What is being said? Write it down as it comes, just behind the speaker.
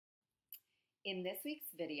In this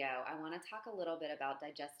week's video, I want to talk a little bit about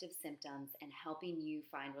digestive symptoms and helping you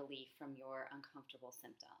find relief from your uncomfortable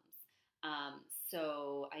symptoms.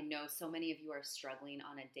 So, I know so many of you are struggling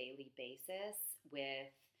on a daily basis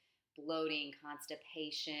with bloating,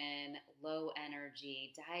 constipation, low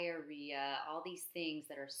energy, diarrhea, all these things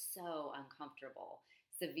that are so uncomfortable,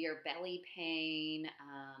 severe belly pain,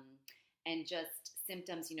 and just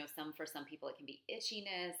symptoms. For some people, it can be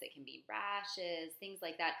itchiness, it can be rashes, things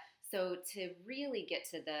like that. So, to really get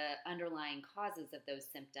to the underlying causes of those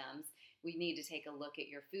symptoms, we need to take a look at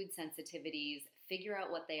your food sensitivities, figure out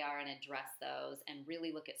what they are and address those, and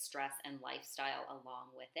really look at stress and lifestyle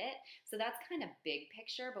along with it. So, that's kind of big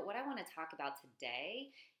picture. But what I want to talk about today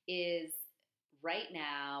is right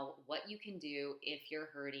now what you can do if you're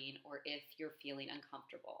hurting or if you're feeling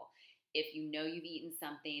uncomfortable. If you know you've eaten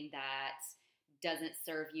something that doesn't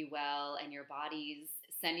serve you well and your body's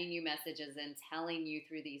sending you messages and telling you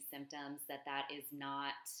through these symptoms that that is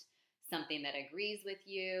not something that agrees with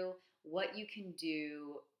you, what you can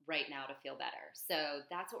do right now to feel better. So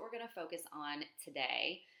that's what we're going to focus on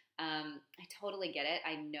today. I totally get it.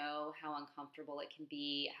 I know how uncomfortable it can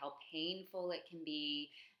be, how painful it can be,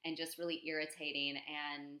 and just really irritating.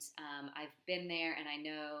 And I've been there, and I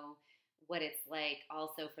know what it's like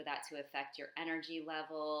also for that to affect your energy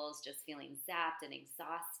levels, just feeling zapped and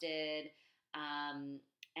exhausted.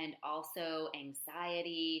 And also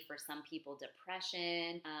anxiety, for some people,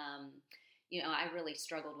 depression. I really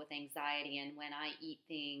struggled with anxiety, and when I eat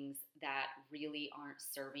things that really aren't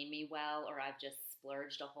serving me well, or I've just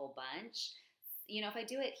splurged a whole bunch, if I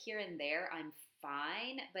do it here and there, I'm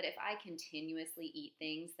fine. But if I continuously eat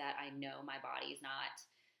things that I know my body's not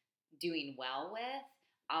doing well with,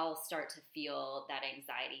 I'll start to feel that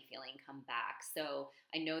anxiety feeling come back. So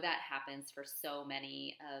I know that happens for so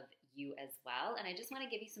many of you as well. And I just want to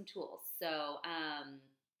give you some tools. So,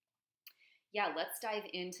 let's dive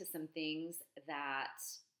into some things that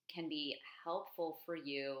can be helpful for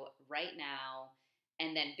you right now.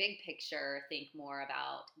 And then, big picture, think more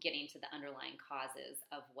about getting to the underlying causes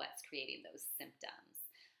of what's creating those symptoms.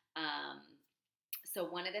 So,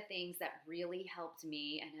 one of the things that really helped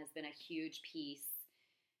me and has been a huge piece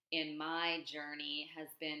in my journey has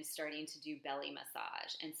been starting to do belly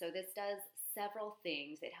massage. And so this does several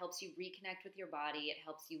things. It helps you reconnect with your body. It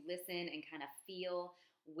helps you listen and kind of feel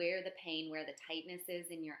where the pain, where the tightness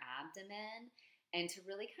is in your abdomen, and to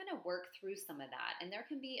really kind of work through some of that. And there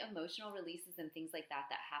can be emotional releases and things like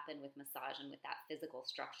that that happen with massage and with that physical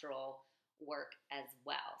structural work as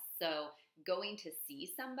well. So going to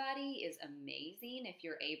see somebody is amazing if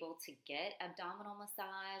you're able to get abdominal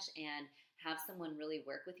massage and have someone really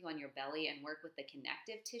work with you on your belly and work with the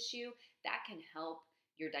connective tissue. That can help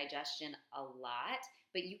your digestion a lot,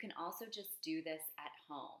 but you can also just do this at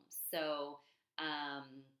home. So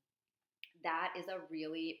that is a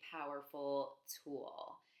really powerful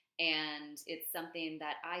tool. And it's something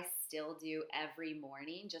that I still do every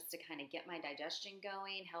morning just to kind of get my digestion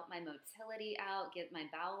going, help my motility out, get my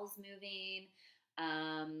bowels moving,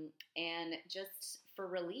 and just for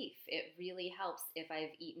relief. It really helps if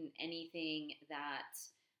I've eaten anything that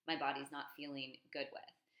my body's not feeling good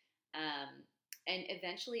with. And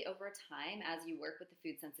eventually, over time, as you work with the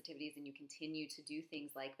food sensitivities and you continue to do things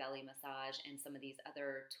like belly massage and some of these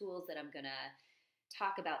other tools that I'm going to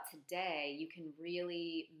talk about today, you can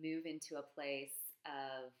really move into a place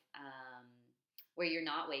of where you're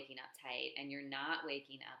not waking up tight and you're not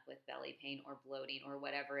waking up with belly pain or bloating or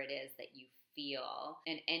whatever it is that you feel.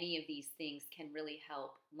 And any of these things can really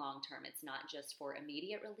help long term. It's not just for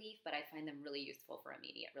immediate relief, but I find them really useful for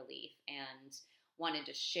immediate relief, and wanted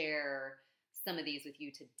to share some of these with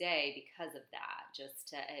you today because of that. Just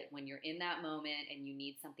to, when you're in that moment and you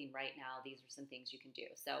need something right now, these are some things you can do.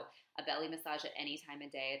 So a belly massage at any time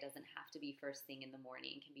of day, it doesn't have to be first thing in the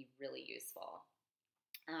morning, can be really useful.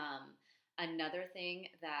 Another thing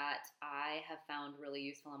that I have found really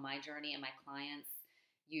useful in my journey, and my clients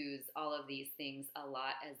use all of these things a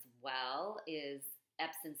lot as well, is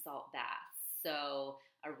Epsom salt baths. So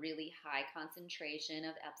a really high concentration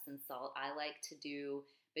of Epsom salt. I like to do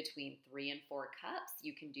between 3 and 4 cups.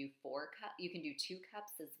 You can do 4 cups. You can do 2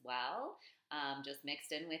 cups as well, just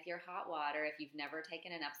mixed in with your hot water. If you've never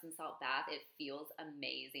taken an Epsom salt bath, it feels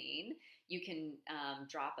amazing. You can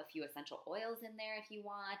drop a few essential oils in there if you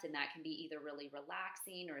want, and that can be either really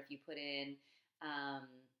relaxing, or if you put in,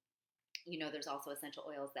 there's also essential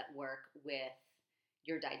oils that work with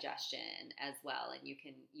your digestion as well, and you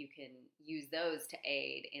can use those to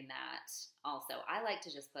aid in that also. I like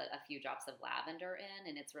to just put a few drops of lavender in,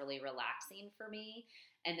 and it's really relaxing for me.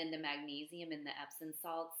 And then the magnesium in the Epsom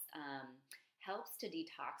salts helps to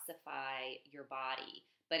detoxify your body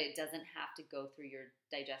but it doesn't have to go through your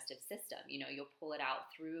digestive system. You'll pull it out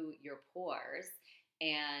through your pores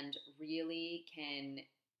and really can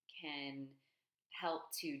help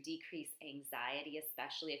to decrease anxiety,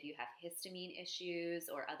 especially if you have histamine issues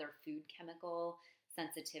or other food chemical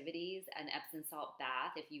sensitivities. An Epsom salt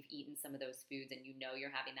bath, if you've eaten some of those foods and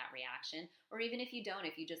you're having that reaction, or even if you don't,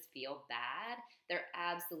 if you just feel bad, they're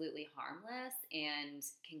absolutely harmless and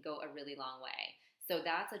can go a really long way. So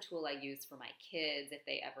that's a tool I use for my kids if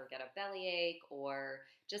they ever get a bellyache, or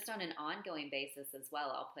just on an ongoing basis as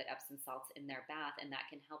well. I'll put Epsom salts in their bath, and that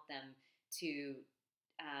can help them to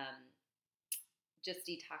just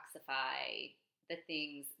detoxify the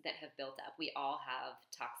things that have built up. We all have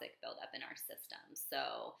toxic buildup in our system.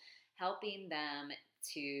 So helping them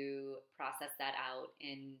to process that out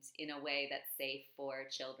in a way that's safe for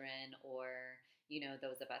children, or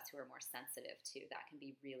those of us who are more sensitive to that, can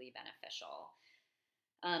be really beneficial.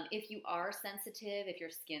 If you are sensitive, if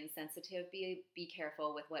you're skin sensitive, be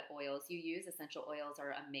careful with what oils you use. Essential oils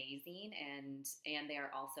are amazing, and they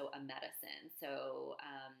are also a medicine. So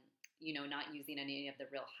not using any of the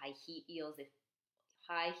real high heat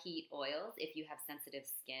oils if you have sensitive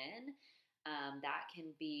skin. That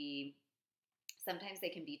can be, sometimes they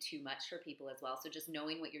can be too much for people as well. So just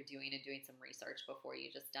knowing what you're doing and doing some research before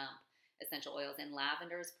you just dump essential oils. And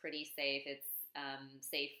lavender is pretty safe. It's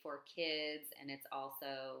safe for kids, and it's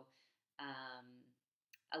also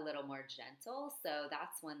a little more gentle. So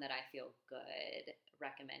that's one that I feel good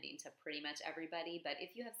recommending to pretty much everybody. But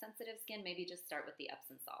if you have sensitive skin, maybe just start with the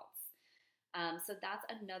Epsom salts. So that's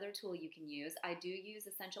another tool you can use. I do use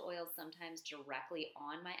essential oils sometimes directly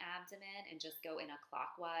on my abdomen and just go in a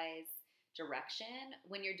clockwise direction.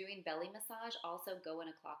 When you're doing belly massage, also go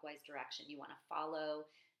in a clockwise direction. You want to follow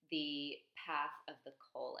the path of the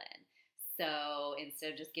colon. So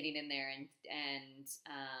instead of just getting in there and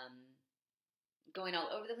going all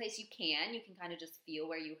over the place, you can kind of just feel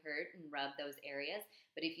where you hurt and rub those areas.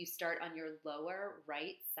 But if you start on your lower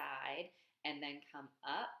right side and then come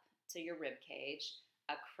up to your rib cage,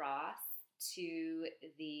 across to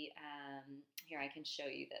the, here I can show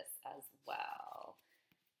you this as well.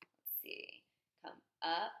 Let's see, come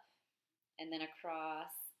up and then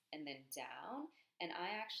across and then down. And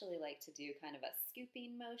I actually like to do kind of a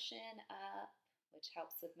scooping motion up, which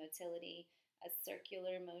helps with motility, a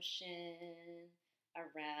circular motion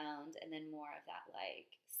around, and then more of that like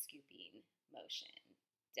scooping motion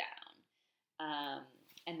down.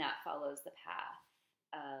 And that follows the path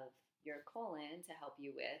of your colon to help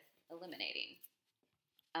you with eliminating.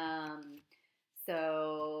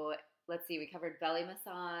 So let's see, we covered belly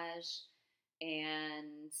massage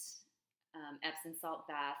and Epsom salt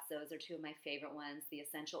baths. Those are two of my favorite ones. The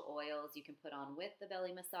essential oils you can put on with the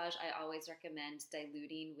belly massage. I always recommend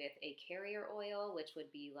diluting with a carrier oil, which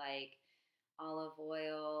would be like olive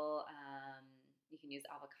oil. You can use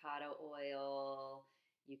avocado oil.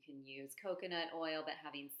 You can use coconut oil, but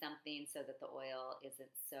having something so that the oil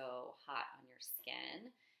isn't so hot on your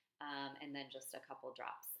skin. And then just a couple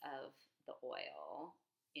drops of the oil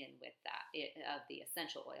in with that, of the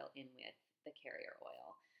essential oil in with the carrier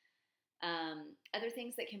oil. Other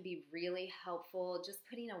things that can be really helpful, just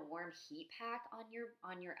putting a warm heat pack on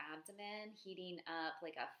your abdomen, heating up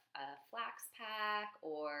like a flax pack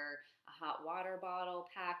or a hot water bottle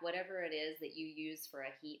pack, whatever it is that you use for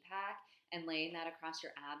a heat pack, and laying that across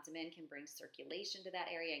your abdomen can bring circulation to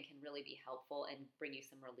that area and can really be helpful and bring you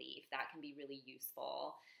some relief. That can be really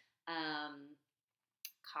useful.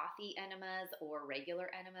 Coffee enemas or regular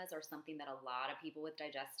enemas are something that a lot of people with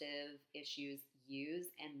digestive issues use,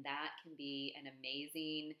 and that can be an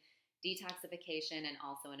amazing detoxification and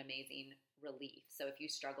also an amazing relief. So if you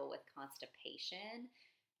struggle with constipation,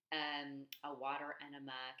 a water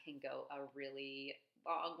enema can go a really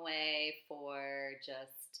long way for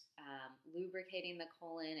just lubricating the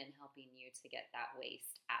colon and helping you to get that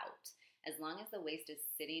waste out. As long as the waste is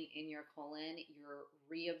sitting in your colon, you're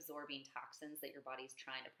reabsorbing toxins that your body's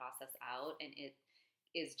trying to process out, and it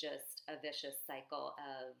is just a vicious cycle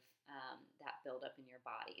of that buildup in your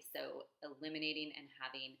body. So eliminating and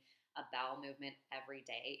having a bowel movement every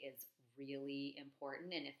day is really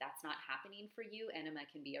important. And if that's not happening for you, enema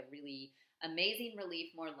can be a really amazing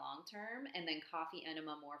relief more long term, and then coffee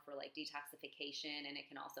enema more for like detoxification, and it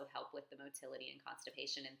can also help with the motility and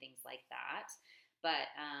constipation and things like that. But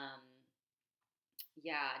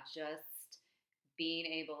yeah, just being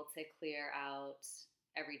able to clear out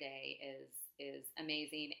every day is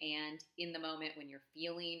amazing. And in the moment when you're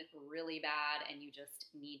feeling really bad and you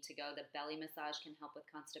just need to go, the belly massage can help with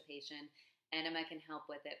constipation. Enema can help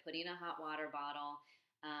with it. Putting a hot water bottle,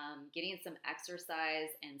 getting some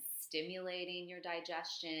exercise and stimulating your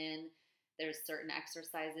digestion. There's certain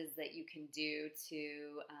exercises that you can do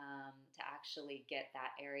to actually get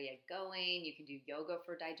that area going. You can do yoga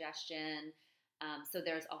for digestion. So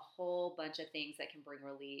there's a whole bunch of things that can bring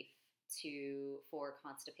relief for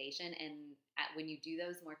constipation, and when you do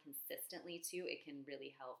those more consistently too, it can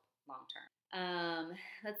really help long term.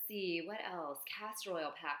 Let's see, what else? Castor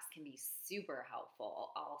oil packs can be super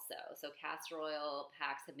helpful also. So castor oil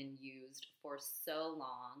packs have been used for so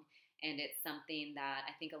long, and it's something that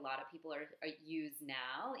I think a lot of people are use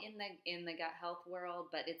now in the gut health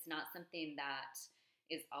world, but it's not something that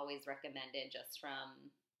is always recommended just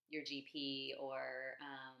from your GP, or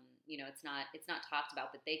it's not talked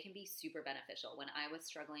about, but they can be super beneficial. When I was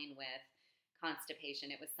struggling with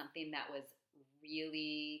constipation, it was something that was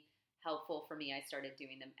really helpful for me. I started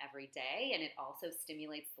doing them every day, and it also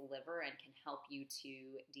stimulates the liver and can help you to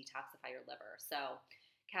detoxify your liver. So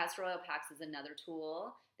castor oil packs is another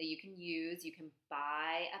tool that you can use. You can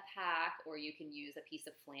buy a pack, or you can use a piece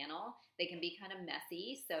of flannel. They can be kind of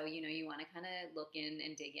messy, so you want to kind of look in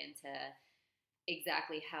and dig into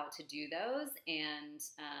exactly how to do those, and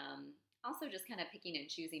also just kind of picking and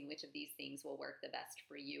choosing which of these things will work the best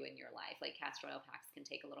for you in your life. Like castor oil packs can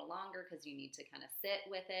take a little longer because you need to kind of sit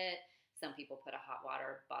with it. Some people put a hot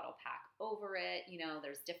water bottle pack over it.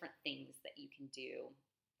 There's different things that you can do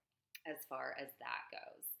as far as that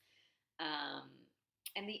goes.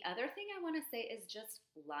 And the other thing I want to say is just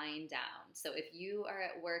lying down. So if you are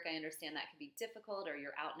at work, I understand that can be difficult, or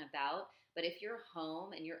you're out and about. But if you're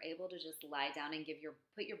home and you're able to just lie down and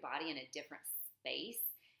put your body in a different space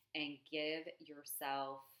and give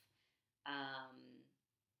yourself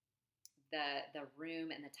the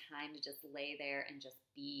room and the time to just lay there and just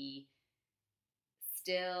be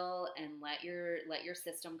still, and let your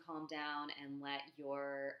system calm down, and let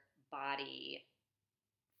your body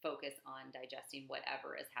focus on digesting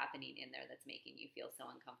whatever is happening in there that's making you feel so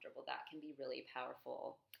uncomfortable, that can be really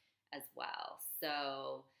powerful as well.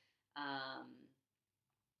 So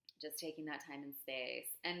just taking that time and space.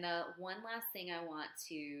 And the one last thing I want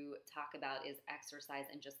to talk about is exercise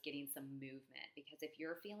and just getting some movement, because if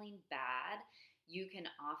you're feeling bad, you can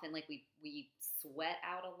often, like, we sweat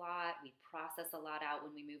out a lot, we process a lot out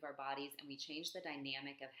when we move our bodies, and we change the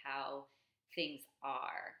dynamic of how things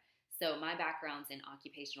are. So my background's in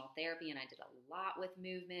occupational therapy, and I did a lot with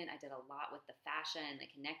movement. I did a lot with the fascia and the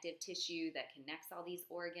connective tissue that connects all these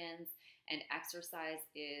organs. And exercise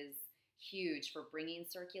is huge for bringing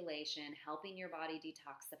circulation, helping your body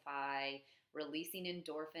detoxify, releasing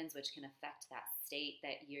endorphins, which can affect that state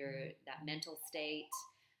that mental state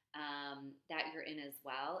that you're in as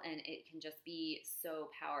well. And it can just be so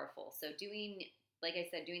powerful. So like I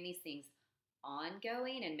said, doing these things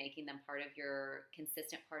ongoing and making them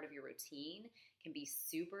consistent part of your routine can be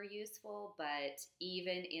super useful. But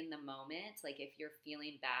even in the moment, like if you're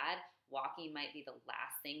feeling bad, walking might be the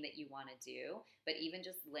last thing that you want to do. But even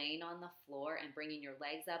just laying on the floor and bringing your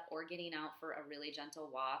legs up, or getting out for a really gentle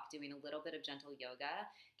walk, doing a little bit of gentle yoga,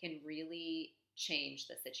 can really change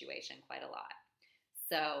the situation quite a lot.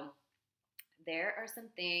 So there are some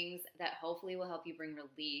things that hopefully will help you bring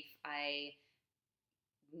relief. I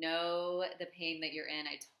know the pain that you're in.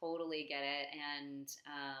 I totally get it. And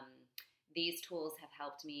these tools have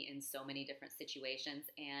helped me in so many different situations,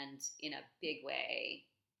 and in a big way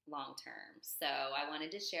long term. So I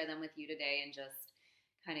wanted to share them with you today and just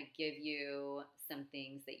kind of give you some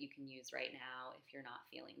things that you can use right now if you're not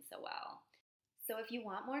feeling so well. So if you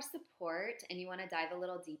want more support and you want to dive a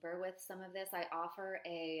little deeper with some of this, I offer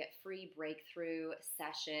a free breakthrough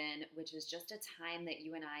session, which is just a time that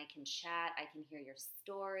you and I can chat. I can hear your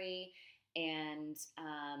story, and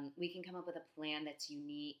we can come up with a plan that's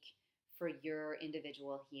unique for your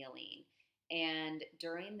individual healing. And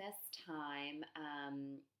during this time,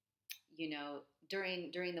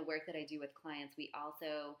 during the work that I do with clients, we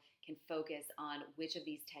also can focus on which of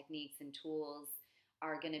these techniques and tools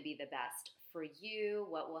are going to be the best for you,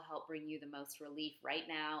 what will help bring you the most relief right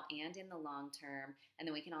now and in the long term. And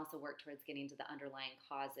then we can also work towards getting to the underlying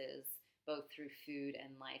causes, both through food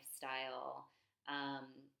and lifestyle,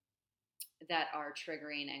 that are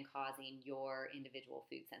triggering and causing your individual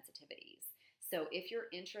food sensitivities. So if you're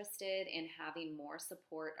interested in having more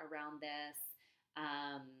support around this,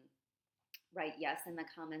 write yes in the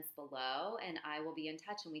comments below, and I will be in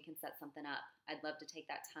touch and we can set something up. I'd love to take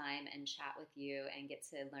that time and chat with you and get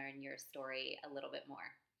to learn your story a little bit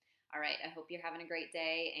more. All right, I hope you're having a great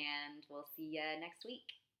day, and we'll see you next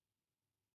week.